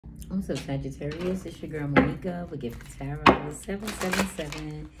What's up, Sagittarius? It's your girl Monica with Gift Tarot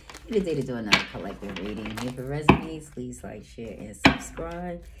 777. Today to do another collective reading. If it resonates, please like, share, and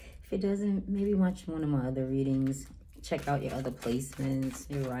subscribe. If it doesn't, maybe watch one of my other readings. Check out your other placements,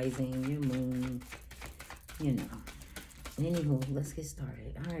 your rising, your moon, you know. Anywho, let's get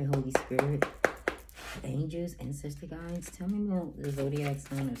started. All right, Holy Spirit, angels, ancestor guides, tell me about the zodiac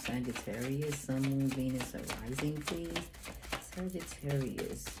sign of Sagittarius, Sun, Moon, Venus, or rising, please.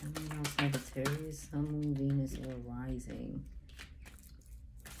 Sagittarius, Sagittarius, Sun, Moon, Venus, or rising.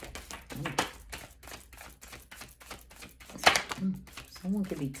 Someone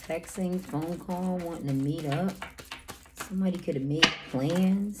could be texting, phone call, wanting to meet up. Somebody could have made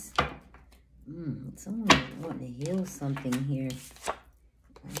plans. Someone wanting to heal something here.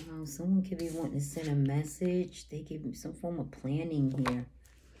 I don't know, someone could be wanting to send a message. They could be some form of planning here.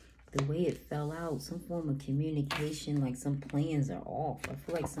 The way it fell out, some form of communication, like some plans are off. I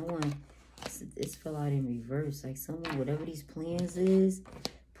feel like someone, this fell out in reverse. Like someone, whatever these plans is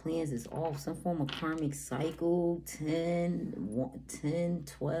off. Some form of karmic cycle, 10,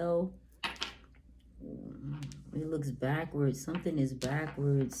 12. It looks backwards. Something is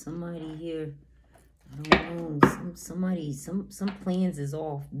backwards. Somebody here, I don't know. Some plans is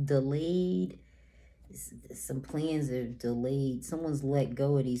off, delayed. Some plans are delayed. Someone's let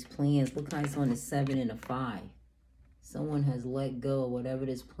go of these plans. Look how it's on the 7 and a 5. Someone has let go of whatever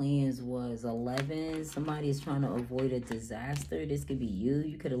this plans was. 11. Somebody is trying to avoid a disaster. This could be you.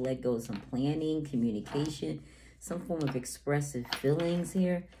 You could have let go of some planning, communication, some form of expressive feelings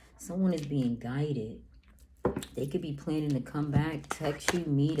here. Someone is being guided. They could be planning to come back, text you,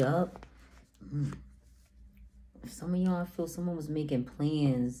 meet up. Some of y'all, I feel someone was making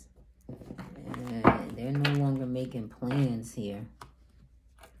plans. They're no longer making plans here.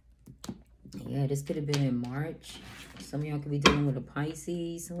 Yeah, this could have been in March. Some of y'all could be dealing with a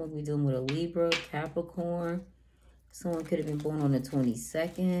Pisces. Someone could be dealing with a Libra, Capricorn. Someone could have been born on the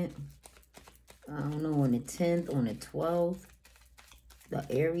 22nd. I don't know, on the 10th, on the 12th. The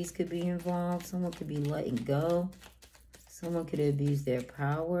Aries could be involved. Someone could be letting go. Someone could have abused their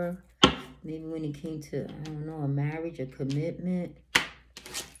power. Maybe when it came to, I don't know, a marriage, a commitment.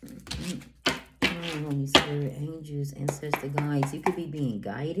 Holy Spirit, angels, ancestor guides. You could be being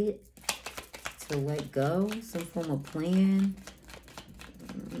guided to let go. Some form of plan.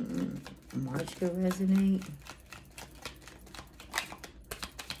 March could resonate.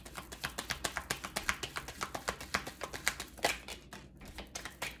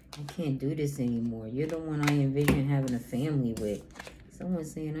 I can't do this anymore. You're the one I envision having a family with.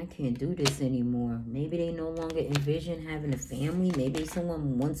 Someone's saying, I can't do this anymore. Maybe they no longer envision having a family. Maybe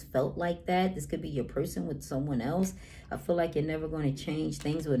someone once felt like that. This could be your person with someone else. I feel like you're never going to change.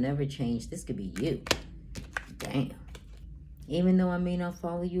 Things will never change. This could be you. Damn. Even though I may not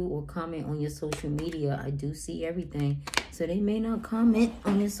follow you or comment on your social media, I do see everything. So they may not comment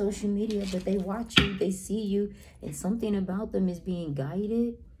on your social media, but they watch you. They see you. And something about them is being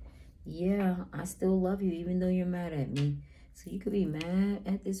guided. Yeah, I still love you even though you're mad at me. So you could be mad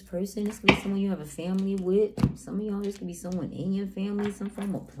at this person. This could be someone you have a family with. Some of y'all, this could be someone in your family. Some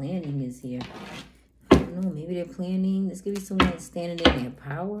form of planning is here. I don't know. Maybe they're planning. This could be someone that's standing in their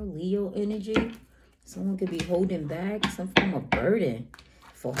power. Leo energy. Someone could be holding back. Some form of burden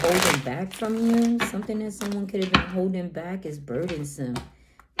for holding back from you. Something that someone could have been holding back is burdensome.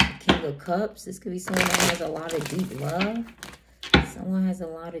 The King of Cups. This could be someone that has a lot of deep love. Someone has a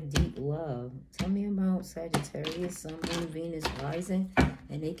lot of deep love. Tell me about Sagittarius, Sun, Moon, Venus, rising,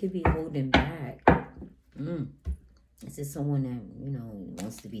 and they could be holding back. This is someone that, you know,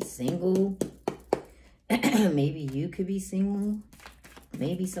 wants to be single. Maybe you could be single.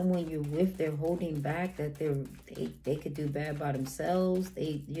 Maybe someone you're with, they're holding back, that they could do bad by themselves.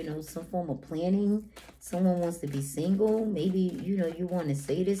 They, you know, some form of planning. Someone wants to be single. Maybe, you know, you want to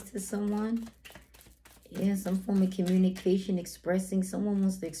say this to someone. Yeah, some form of communication, expressing. Someone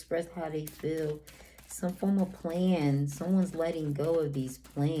wants to express how they feel. Some form of plan. Someone's letting go of these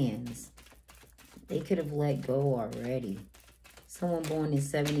plans. They could have let go already. Someone born in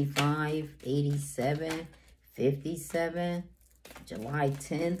 75, 87, 57, July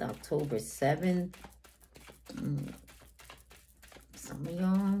 10th, October 7th. Some of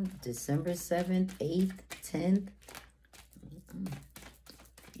y'all, December 7th, 8th, 10th.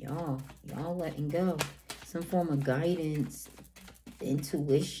 Y'all letting go. Some form of guidance,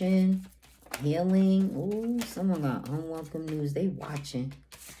 intuition, healing. Ooh, someone got unwelcome news. They watching.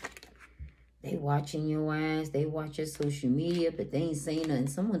 They watching your ass. They watch your social media, but they ain't saying nothing.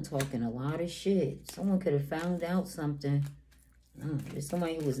 Someone talking a lot of shit. Someone could have found out something. There's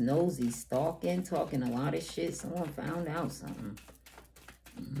somebody who was nosy, stalking, talking a lot of shit. Someone found out something.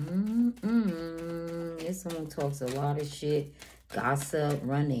 Yeah, someone talks a lot of shit, gossip,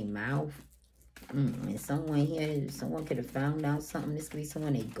 run their mouth. And someone here, someone could have found out something. This could be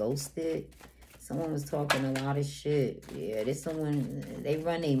someone they ghosted. Someone was talking a lot of shit. Yeah, this someone, they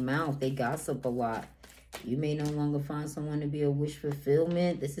run their mouth. They gossip a lot. You may no longer find someone to be a wish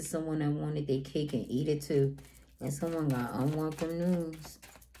fulfillment. This is someone that wanted their cake and eat it too. And someone got unwelcome news.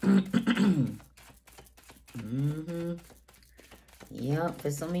 Yeah, for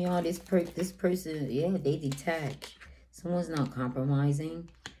some of y'all, this person, yeah, they detach. Someone's not compromising.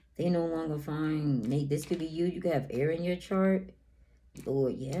 They no longer find, this could be you. You could have air in your chart.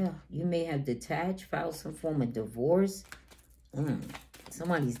 Lord, yeah, you may have detached, filed some form of divorce.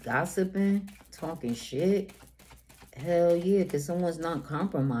 Somebody's gossiping, talking shit. Hell yeah, because someone's not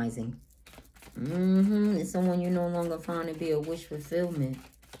compromising. It's someone you no longer find to be a wish fulfillment.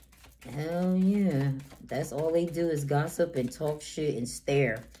 Hell yeah. That's all they do is gossip and talk shit and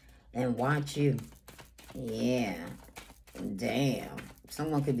stare and watch you. Yeah. Damn.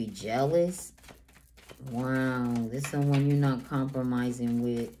 Someone could be jealous. Wow. This is someone you're not compromising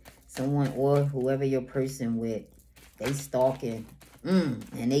with. Someone or whoever your person with. They stalking.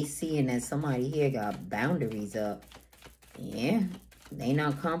 And they seeing that somebody here got boundaries up. Yeah. They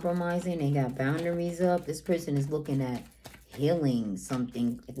not compromising. They got boundaries up. This person is looking at healing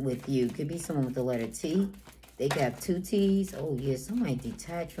something with you. Could be someone with the letter T. They could have 2 T's. Oh, yeah. Somebody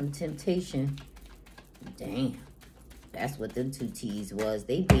detached from temptation. Damn. That's what them 2 T's was.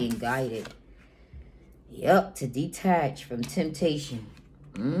 They being guided. Yep. To detach from temptation.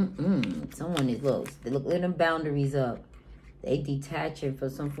 Someone is low. They look at them boundaries up. They detaching from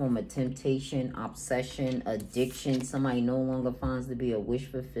some form of temptation, obsession, addiction. Somebody no longer finds to be a wish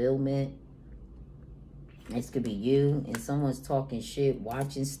fulfillment. This could be you. And someone's talking shit,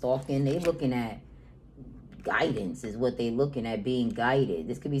 watching, stalking. They looking at guidance is what they looking at, being guided.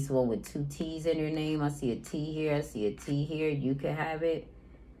 This could be someone with 2 T's in their name. I see a T here. I see a T here. You could have it.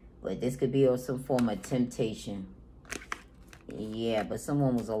 But this could be some form of temptation. Yeah, but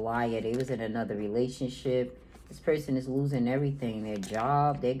someone was a liar. They was in another relationship. This person is losing everything. Their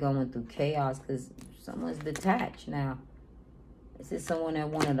job. They're going through chaos because someone's detached now. This is someone that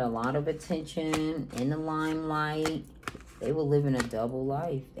wanted a lot of attention, in the limelight. They were living a double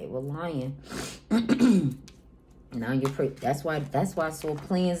life. They were lying. Now that's why I saw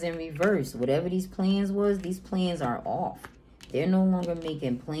plans in reverse. Whatever these plans was, these plans are off. They're no longer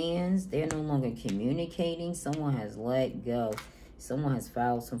making plans. They're no longer communicating. Someone has let go. Someone has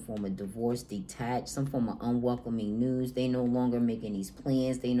filed some form of divorce, detached, some form of unwelcoming news. They no longer making these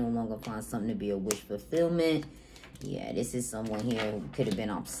plans. They no longer find something to be a wish fulfillment. Yeah, this is someone here who could have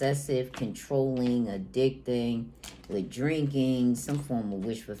been obsessive, controlling, addicting, with drinking, some form of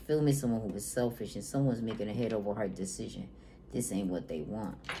wish fulfillment, someone who was selfish, and someone's making a head over heart decision. This ain't what they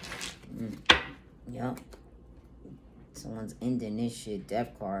want. Yup. Someone's ending this shit.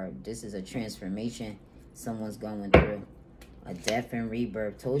 Death card. This is a transformation someone's going through. A death and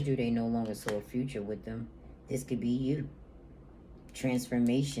rebirth. Told you they no longer saw a future with them. This could be you.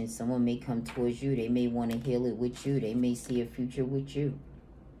 Transformation. Someone may come towards you. They may want to heal it with you. They may see a future with you.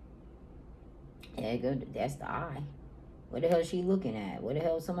 There you go. That's the eye. What the hell is she looking at? What the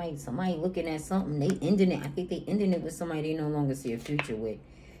hell? Somebody looking at something. They ending it. I think they ending it with somebody they no longer see a future with.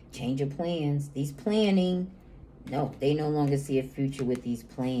 Change of plans. These planning. No, they no longer see a future with these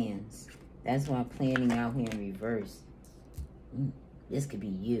plans. That's why planning out here in reverse. This could be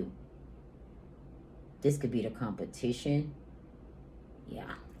you. This could be the competition.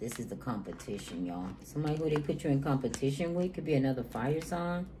 Yeah, this is the competition, y'all. Somebody who they put you in competition with could be another fire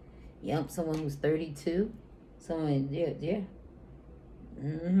sign. Yep, someone who's 32. Someone, yeah.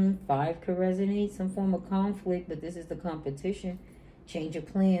 5 could resonate. Some form of conflict, but this is the competition. Change of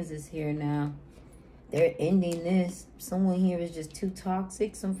plans is here now. They're ending this. Someone here is just too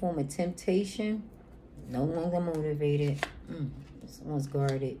toxic. Some form of temptation. No longer motivated. Someone's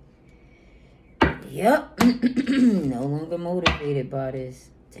guarded. Yep. No longer motivated by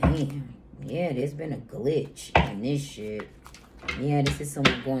this. Damn. Yeah, there's been a glitch in this shit. Yeah, this is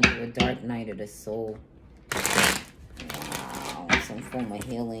someone going through a dark night of the soul. Wow. Some form of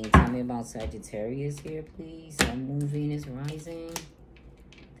healing. Tell me about Sagittarius here, please. Sun, Moon, Venus, rising.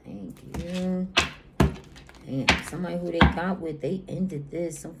 Thank you. Damn, somebody who they got with, they ended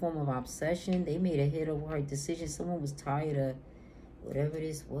this. Some form of obsession. They made a head over heart decision. Someone was tired of whatever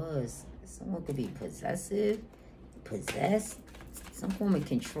this was. Someone could be possessive, possessed, some form of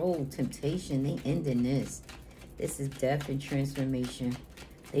control, temptation. They ending this. This is death and transformation.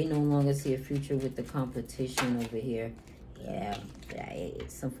 They no longer see a future with the competition over here. Yeah,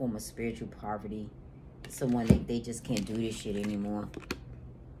 it's some form of spiritual poverty. Someone, they just can't do this shit anymore.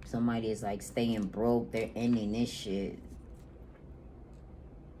 Somebody is like staying broke. They're ending this shit.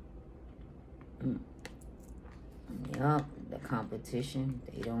 Yup, the competition.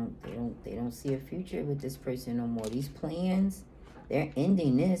 They don't see a future with this person no more. These plans, they're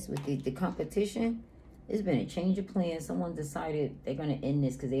ending this with the competition. There's been a change of plans. Someone decided they're gonna end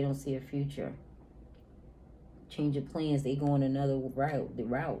this because they don't see a future. Change of plans. They going another route.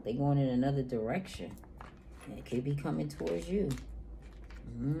 They going in another direction. And it could be coming towards you.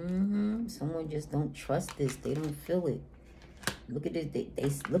 Someone just don't trust this. They don't feel it. Look at this. They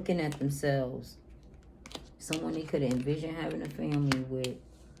looking at themselves. Someone they could envision having a family with,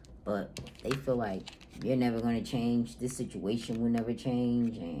 but they feel like you're never going to change. This situation will never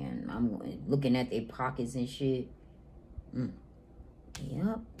change. And I'm looking at their pockets and shit.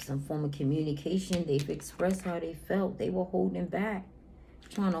 Yep. Some form of communication. They've expressed how they felt. They were holding back.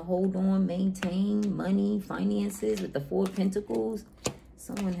 Trying to hold on, maintain money, finances with the 4 of Pentacles.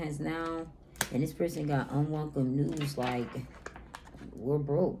 Someone has now, and this person got unwelcome news like, we're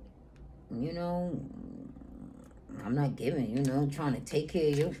broke. You know, I'm not giving, you know, trying to take care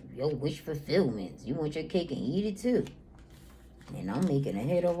of your wish fulfillments. You want your cake and eat it too. And I'm making a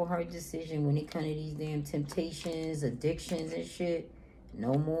head over heart decision when it comes to these damn temptations, addictions and shit.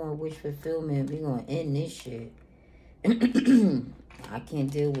 No more wish fulfillment. We're going to end this shit. I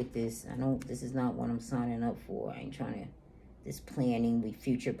can't deal with this. This is not what I'm signing up for. I ain't trying to, this planning,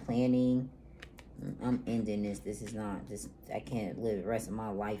 future planning. I'm ending this. This is not, I can't live the rest of my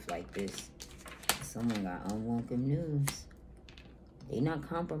life like this. Someone got unwelcome news. They not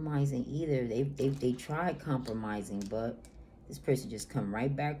compromising either. They tried compromising, but this person just come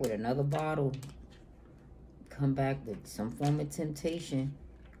right back with another bottle. Come back with some form of temptation.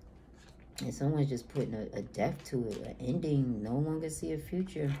 And someone's just putting a death to it. An ending. No longer see a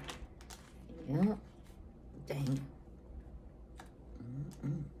future. Yep. Dang.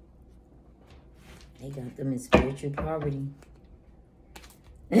 They got them in spiritual poverty.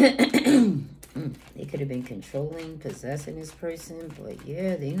 They could have been controlling, possessing this person, but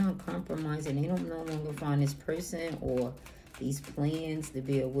yeah, they not compromising. They don't no longer find this person or these plans to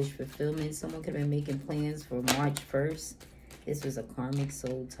be a wish fulfillment. Someone could have been making plans for March 1st. This was a karmic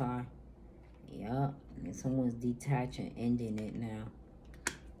soul tie. Yup. And someone's detaching, ending it now.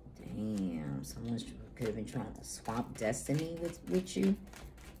 Damn. Someone could have been trying to swap destiny with you.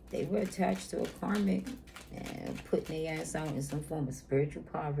 They were attached to a karmic and putting their ass out in some form of spiritual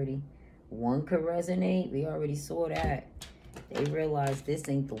poverty. One could resonate. We already saw that. They realized this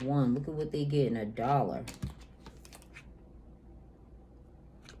ain't the one. Look at what they getting, $1.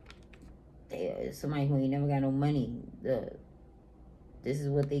 Somebody who ain't never got no money. This is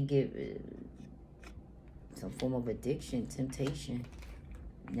what they get. Some form of addiction, temptation.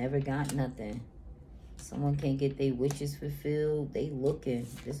 Never got nothing. Someone can't get their wishes fulfilled. They looking.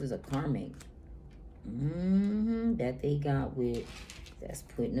 This is a karmic. That they got with. That's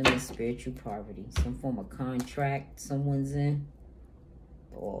putting them in spiritual poverty. Some form of contract someone's in.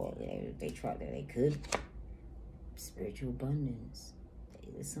 Or they try that they could. Spiritual abundance.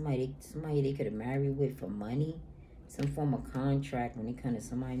 Somebody they could have married with for money. Some form of contract when it comes to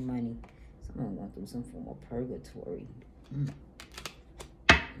somebody money. Someone went through some form of purgatory.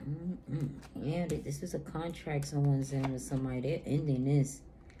 Yeah, this is a contract someone's in with somebody. They're ending this.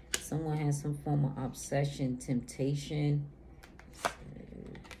 Someone has some form of obsession, temptation.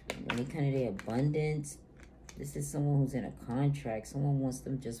 When it comes to their abundance, this is someone who's in a contract. Someone wants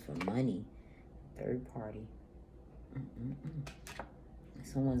them just for money. Third party.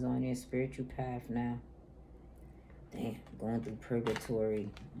 Someone's on their spiritual path now. Damn, going through purgatory.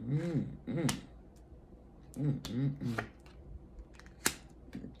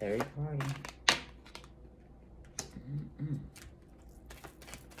 Third party.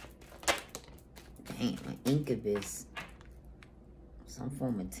 Damn, an incubus. Some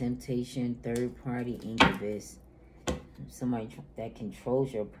form of temptation, third party incubus. Somebody that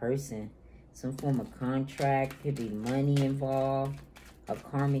controls your person. Some form of contract. Could be money involved. A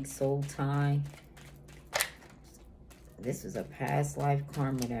karmic soul tie. This was a past life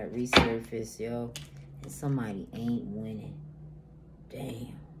karma that resurfaced, yo. And somebody ain't winning.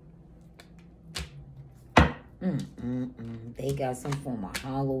 Damn. They got some form of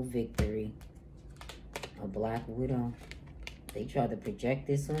hollow victory. A black widow. They try to project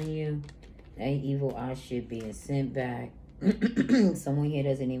this on you. That evil eye shit being sent back. Someone here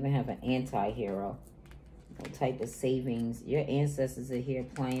doesn't even have an anti-hero. No type of savings. Your ancestors are here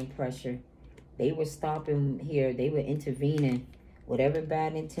applying pressure. They were stopping here. They were intervening. Whatever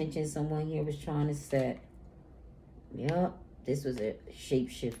bad intention someone here was trying to set. Yup. This was a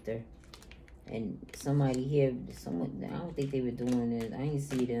shapeshifter. And somebody here, someone, I don't think they were doing this. I didn't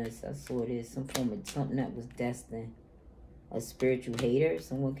see this. I saw this. Some form of something that was destined. A spiritual hater.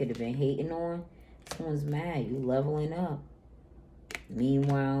 Someone could have been hating on. Someone's mad. You leveling up.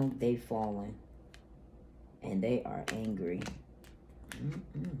 Meanwhile, they falling. And they are angry.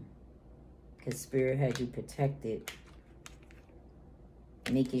 Because Spirit had you protected.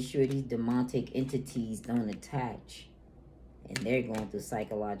 Making sure these demonic entities don't attach. And they're going through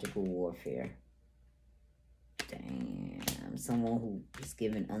psychological warfare. Damn. Someone who was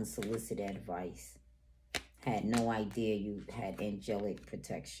given unsolicited advice. Had no idea you had angelic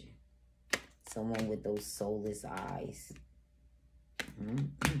protection. Someone with those soulless eyes.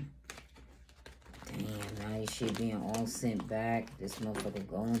 Damn, now this shit being all sent back. This motherfucker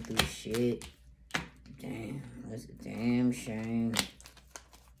going through shit. Damn, that's a damn shame.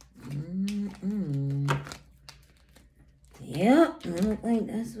 Yep, I look like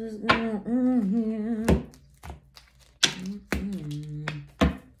that's what's going on here.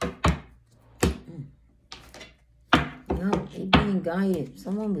 Yup, they being guided.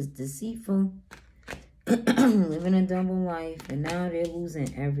 Someone was deceitful. Living a double life, and now they're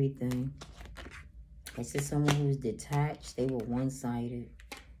losing everything. It's just someone who's detached. They were one-sided.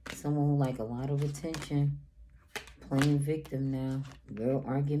 Someone who like a lot of attention. Playing victim now. Real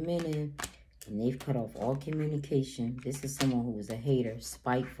argumentative. And they've cut off all communication. This is someone who was a hater,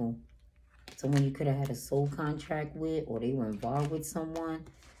 spiteful. Someone you could have had a soul contract with, or they were involved with someone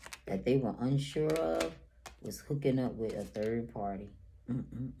that they were unsure of, was hooking up with a third party.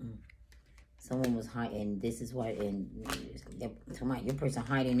 Someone was hiding. This is why, and your person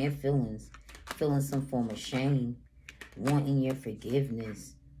hiding their feelings, feeling some form of shame, wanting your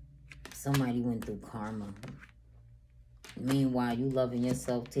forgiveness. Somebody went through karma. Meanwhile, you loving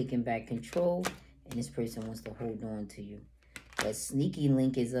yourself, taking back control, and this person wants to hold on to you. But sneaky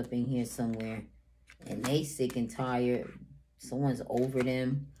link is up in here somewhere, and they sick and tired. Someone's over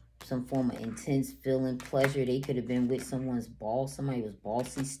them. Some form of intense feeling, pleasure. They could have been with someone's boss. Somebody was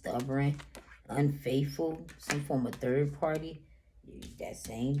bossy, stubborn, unfaithful. Some form of third party. That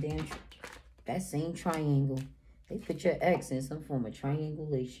same triangle. They put your ex in some form of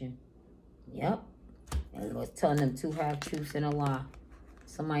triangulation. Yep. And was telling them 2 half-truths and a lie.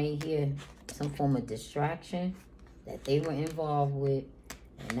 Somebody here, some form of distraction that they were involved with,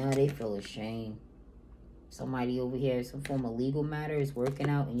 and now they feel ashamed. Somebody over here, some form of legal matter is working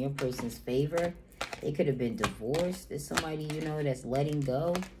out in your person's favor. They could have been divorced. There's somebody, you know, that's letting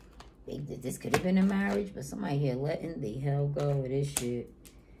go. This could have been a marriage, but somebody here letting the hell go of this shit.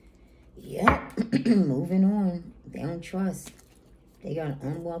 Yep. Moving on. They don't trust. They got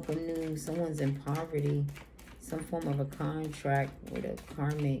unwelcome news. Someone's in poverty. Some form of a contract with a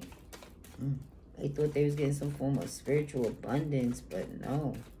karmic. They thought they was getting some form of spiritual abundance, but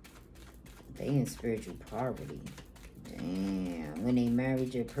no. They in spiritual poverty. Damn. When they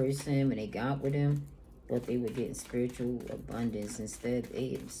married your person, when they got with him, thought they were getting spiritual abundance. Instead,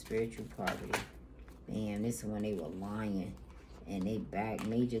 they in spiritual poverty. Man, this is when they were lying. And they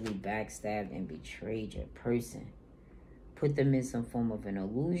majorly backstabbed and betrayed your person. Put them in some form of an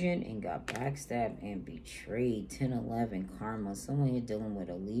illusion and got backstabbed and betrayed. 10-11 karma. Someone you're dealing with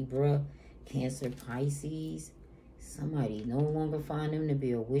a Libra, Cancer, Pisces. Somebody no longer find them to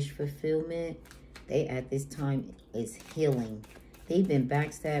be a wish fulfillment. They at this time is healing. They've been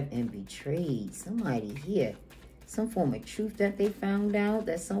backstabbed and betrayed. Somebody here, some form of truth that they found out,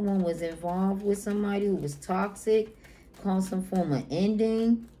 that someone was involved with somebody who was toxic, caused some form of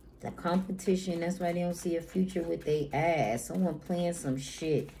ending. The competition, that's why they don't see a future with their ass. Someone playing some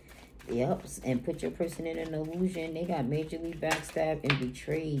shit. Yep, and put your person in an illusion. They got majorly backstabbed and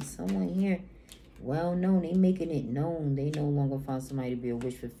betrayed. Someone here, well known, they making it known. They no longer find somebody to be a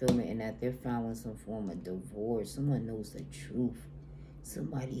wish fulfillment and that they're filing some form of divorce. Someone knows the truth.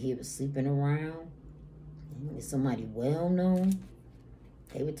 Somebody here was sleeping around. Somebody well known.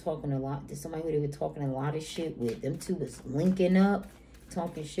 They were talking a lot. There's somebody who they were talking a lot of shit with. Them two was linking up,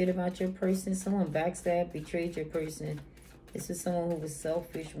 talking shit about your person. Someone backstabbed, betrayed your person. This is someone who was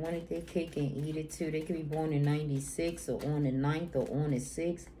selfish, wanted their cake and eat it too. They could be born in 96 or on the 9th or on the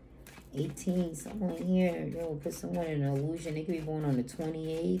 6th. 18, someone here, yo, put someone in an illusion. They could be born on the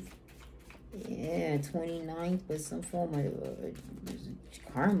 28th. Yeah, 29th, but some form of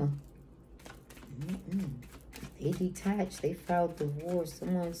karma. They detached. They filed divorce.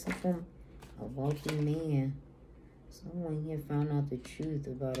 Someone, some form of wealthy man. Someone here found out the truth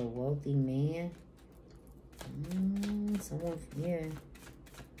about a wealthy man. Someone here,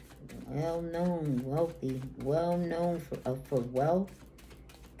 well-known, wealthy, well-known for wealth.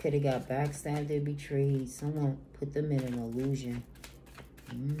 Could have got backstabbed or betrayed. Someone put them in an illusion.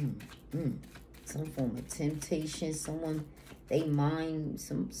 some form of temptation. Someone, they mind,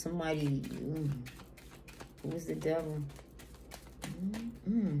 somebody, who is the devil?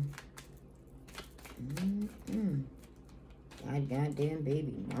 Goddamn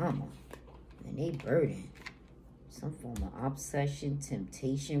baby mama. And they burden. Some form of obsession,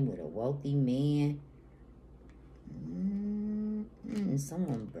 temptation with a wealthy man.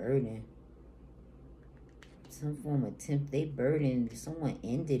 Someone burden. Some form of they burden. Someone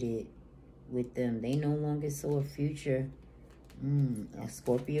ended it with them. They no longer saw a future. A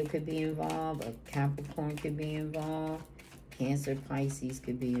Scorpio could be involved. A Capricorn could be involved. Cancer, Pisces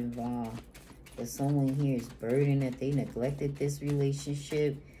could be involved. But someone here is burdened that they neglected this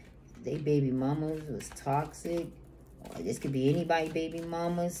relationship. They baby mamas was toxic. Or this could be anybody baby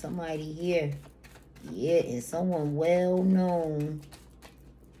mama. Somebody here. Yeah, and someone well known.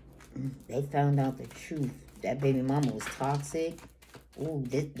 They found out the truth. That baby mama was toxic. Ooh,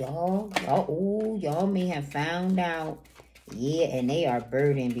 this y'all may have found out. Yeah, and they are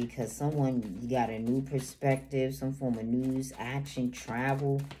burdened because someone got a new perspective, some form of news, action,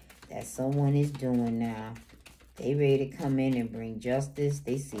 travel that someone is doing now. They ready to come in and bring justice.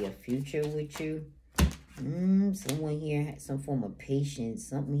 They see a future with you. Someone here had some form of patience.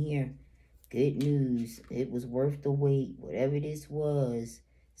 Something here. Good news. It was worth the wait. Whatever this was,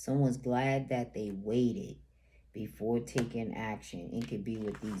 someone's glad that they waited before taking action. It could be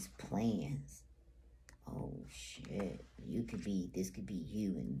with these plans. Oh, shit. You could be, this could be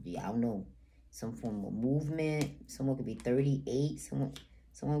you. And I don't know, some form of movement. Someone could be 38. Someone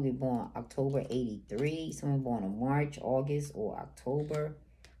could be born October 83. Someone born in March, August, or October,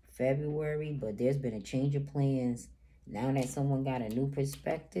 February. But there's been a change of plans. Now that someone got a new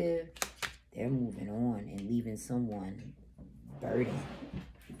perspective, they're moving on and leaving someone burdened.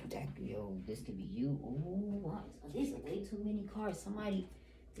 Yo, this could be you. Oh, there's way too many cards. Somebody,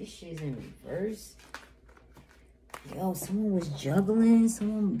 this shit's in reverse. Yo, someone was juggling.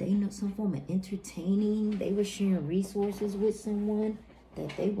 They know some form of entertaining. They were sharing resources with someone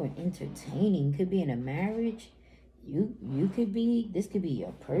that they were entertaining. Could be in a marriage. You could be, this could be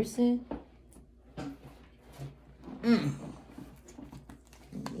your person.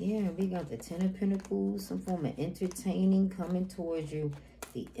 Yeah, we got the Ten of Pentacles. Some form of entertaining coming towards you.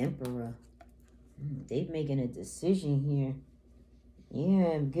 The Emperor. They're making a decision here.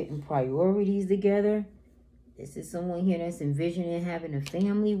 Yeah, getting priorities together. This is someone here that's envisioning having a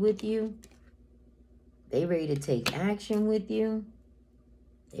family with you. They ready to take action with you.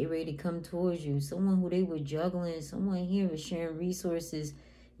 They ready to come towards you. Someone who they were juggling. Someone here was sharing resources.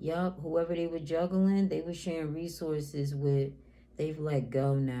 Yup, whoever they were juggling, they were sharing resources with. They've let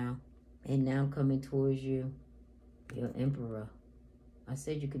go now. And now coming towards you. Your Emperor. I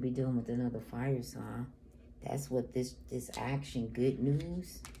said you could be dealing with another fire sign. That's what this action, good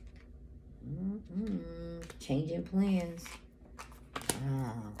news. Changing plans.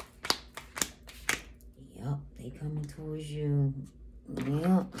 Wow. Yup, they coming towards you.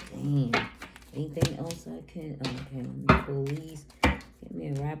 Yup, damn. Anything else I can? Okay, let me pull these. Give me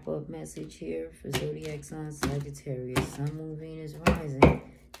a wrap-up message here for Zodiac sign Sagittarius. Sun, Moon, Venus, rising.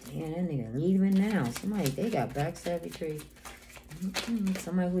 Damn, that nigga leaving now. Somebody, they got back Sagittarius.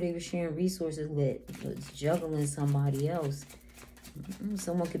 Somebody who they were sharing resources with was juggling somebody else.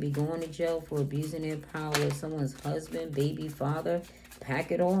 Someone could be going to jail for abusing their power. Someone's husband, baby, father.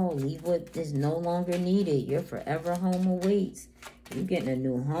 Pack it all. Leave what is no longer needed. Your forever home awaits. You getting a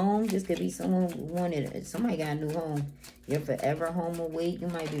new home. This could be someone who wanted. Somebody got a new home. Your forever home awaits. You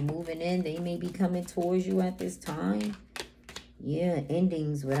might be moving in. They may be coming towards you at this time. Yeah,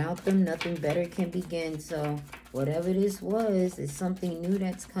 endings. Without them, nothing better can begin. So whatever this was, it's something new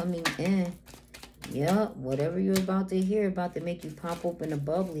that's coming in. Yep, whatever you're about to hear, about to make you pop open a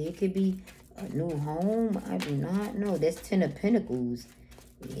bubbly. It could be a new home. I do not know. That's Ten of Pentacles.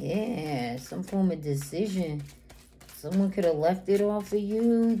 Yeah, some form of decision. Someone could have left it all for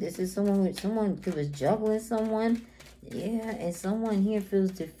you. This is someone could was juggling someone. Yeah, and someone here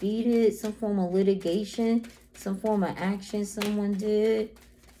feels defeated. Some form of litigation. Some form of action someone did.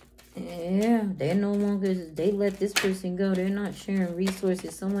 Yeah, they're no longer, they let this person go. They're not sharing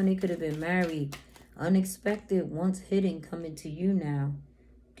resources. Someone they could have been married. Unexpected, once hidden, coming to you now.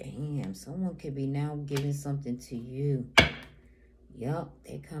 Damn, someone could be now giving something to you. Yup,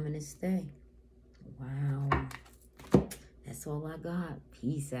 they're coming to stay. Wow. That's all I got.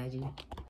 Peace, Saggy.